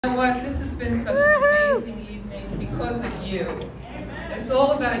You know what? This has been such an amazing evening because of you. It's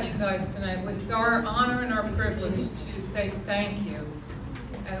all about you guys tonight. It's our honor and our privilege to say thank you.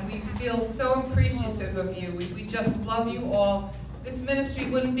 And we feel so appreciative of you. We just love you all. This ministry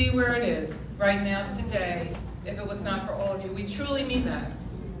wouldn't be where it is right now today if it was not for all of you. We truly mean that.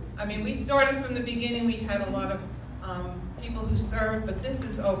 I mean, we started from the beginning. We had a lot of people who served, but this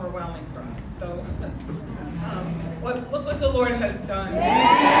is overwhelming for us. So look what the Lord has done.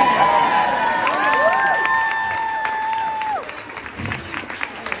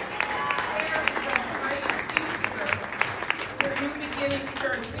 We're New Beginnings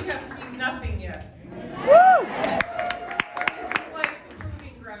Church. We have seen nothing yet. This is like the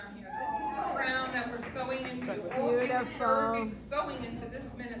proving ground here. This is the ground that we're sowing into. All we are sowing into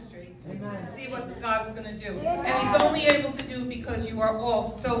this ministry to see what God's going to do. And He's only able to do it because you are all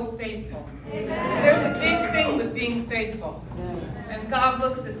so faithful. There's a big thing with being faithful. And God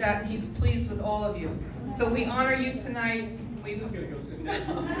looks at that and He's pleased with all of you. So we honor you tonight. We're just going to go sit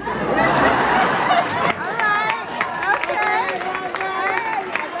down. All right. Okay.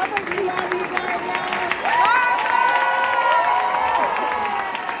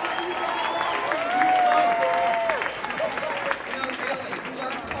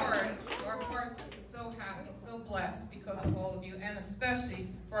 Blessed because of all of you, and especially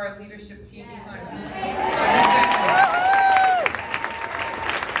for our leadership team behind us.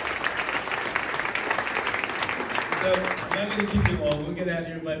 So I'm going to keep you long. We'll get out of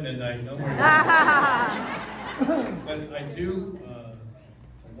here by midnight. Don't worry. But I do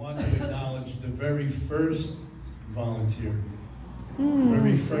want to acknowledge the very first volunteer.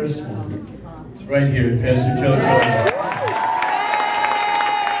 Very first one. It's right here, Pastor Joe Jones.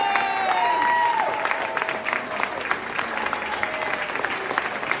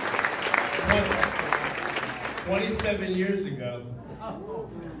 27 years ago,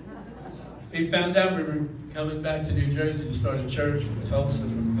 he found out we were coming back to New Jersey to start a church from Tulsa,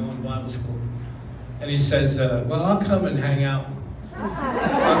 from going to Bible school. And he says, well, I'll come and hang out.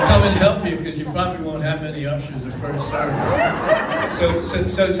 I'll come and help you because you probably won't have many ushers at first service.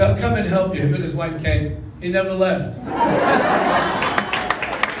 So I'll come and help you. Him and his wife came. He never left.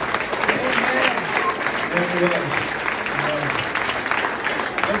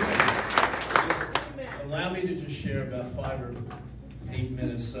 Allow me to just share about 5 or 8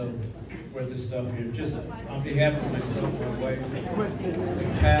 minutes so worth of stuff here. Just on behalf of myself, my wife, the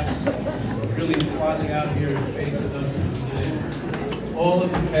Caps, really plotting out here in faith with us in the beginning. All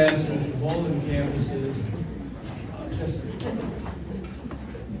of the pastors from all of the campuses. Just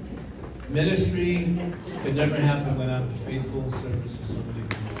ministry could never happen without the faithful service of somebody.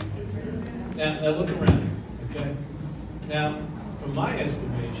 Now look around, okay? Now, from my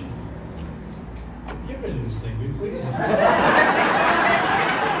estimation, get rid of this thing, will you please?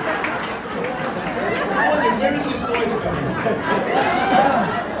 Where is this voice coming from?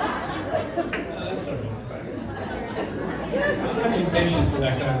 That's all right. I don't have any patience for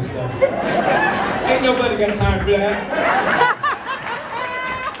that kind of stuff. Ain't nobody got time for that.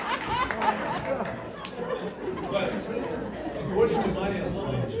 But according to my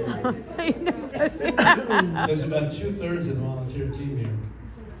estimation, there's about 2/3 of the volunteer team here.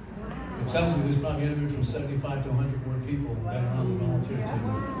 It tells me there's probably anywhere from 75 to 100 more people that are on the volunteer team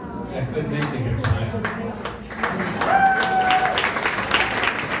that couldn't make it here tonight.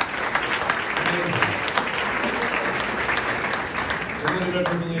 Amazing. Who would have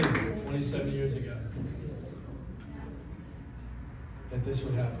ever believed 27 years ago that this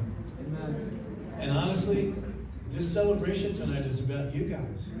would happen? Amen. And honestly, this celebration tonight is about you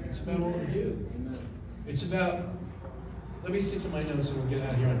guys. It's about all of you. It's about... Let me stick to my notes and we'll get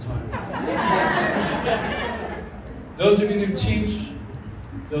out of here on time. Those of you that teach,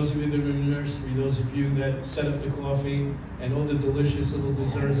 those of you that are in the nursery, those of you that set up the coffee and all the delicious little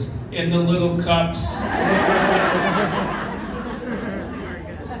desserts in the little cups.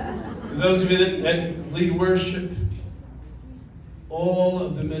 Those of you that lead worship, all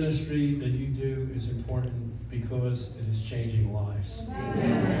of the ministry that you do is important because it is changing lives.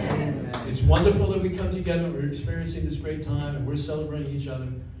 Amen. It's wonderful that we come together, we're experiencing this great time, and we're celebrating each other.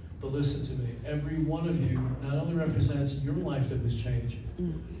 But listen to me, every one of you not only represents your life that was changed,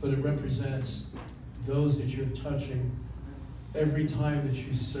 but it represents those that you're touching every time that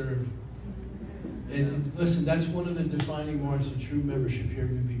you serve. And listen, that's one of the defining marks of true membership here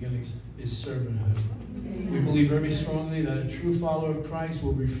at New Beginnings, is servanthood. We believe very strongly that a true follower of Christ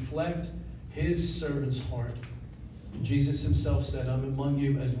will reflect His servant's heart. Jesus Himself said, I'm among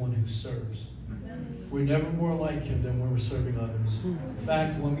you as one who serves. We're never more like him than when we're serving others. In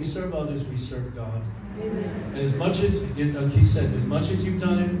fact, when we serve others, we serve God. And as much as, he said, as much as you've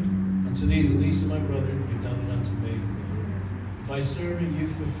done it unto these, least of my brother, you've done it unto me. By serving, you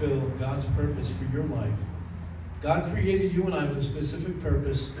fulfill God's purpose for your life. God created you and I with a specific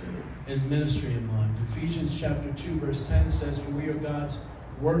purpose and ministry in mind. Ephesians chapter 2, verse 10 says, for we are God's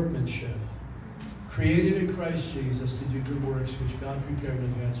workmanship, created in Christ Jesus to do good works, which God prepared in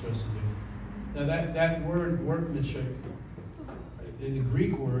advance for us to do. Now that word, workmanship, in the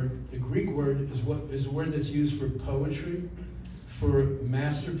Greek word is a word that's used for poetry, for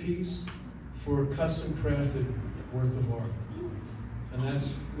masterpiece, for custom crafted work of art. And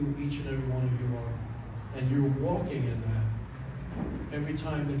that's who each and every one of you are. And you're walking in that. Every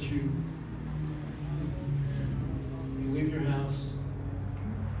time that you leave your house,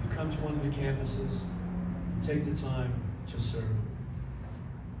 you come to one of the campuses, you take the time to serve.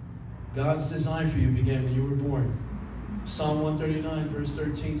 God's design for you began when you were born. Psalm 139, verse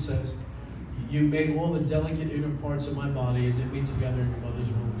 13 says, you made all the delicate inner parts of my body and knit me together in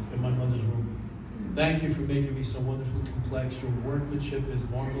my mother's womb. Thank you for making me so wonderfully complex. Your workmanship is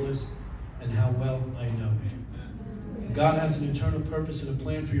marvelous, and how well I know it. God has an eternal purpose and a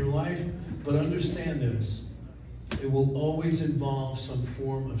plan for your life, but understand this. It will always involve some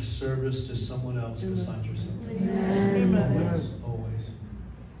form of service to someone else besides yourself. Amen. Always, always.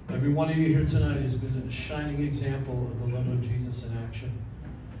 Every one of you here tonight has been a shining example of the love of Jesus in action.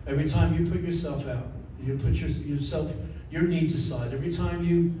 Every time you put yourself out, you put your needs aside. Every time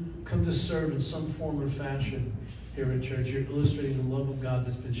you come to serve in some form or fashion here at church, you're illustrating the love of God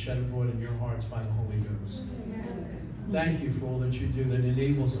that's been shed abroad in your hearts by the Holy Ghost. Thank you for all that you do that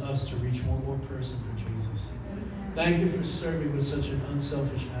enables us to reach one more person for Jesus. Thank you for serving with such an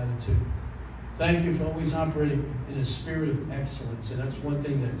unselfish attitude. Thank you for always operating in a spirit of excellence. And that's one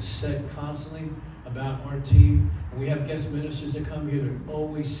thing that is said constantly about our team. When we have guest ministers that come here, they're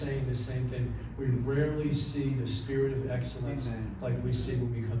always saying the same thing. We rarely see the spirit of excellence like we see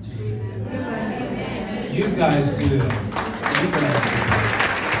when we come to you. You guys do that.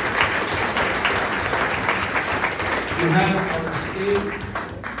 You have our esteem.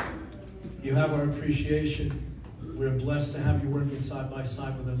 You have our appreciation. We're blessed to have you working side by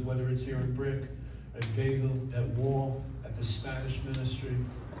side with us, whether it's here in Brick, at Bagel, at Wall, at the Spanish ministry,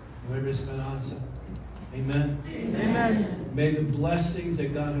 Nueva Esperanza. Amen? Amen. May the blessings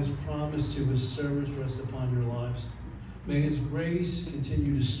that God has promised to his servants rest upon your lives. May his grace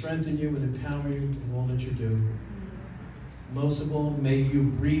continue to strengthen you and empower you in all that you do. Most of all, may you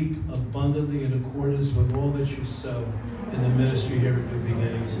reap abundantly in accordance with all that you sow in the ministry here at New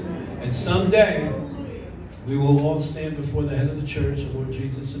Beginnings. And someday, we will all stand before the head of the church, the Lord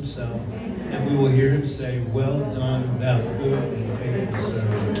Jesus himself, and we will hear him say, well done, thou good and faithful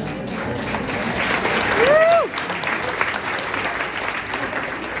servant.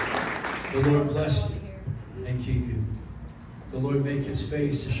 The Lord bless you and keep you. The Lord make his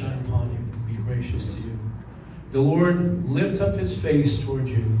face to shine upon you and be gracious to you. The Lord lift up his face toward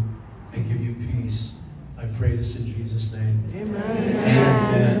you and give you peace. I pray this in Jesus' name. Amen.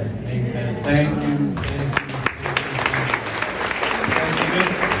 Amen. Amen. Thank you. Thank you.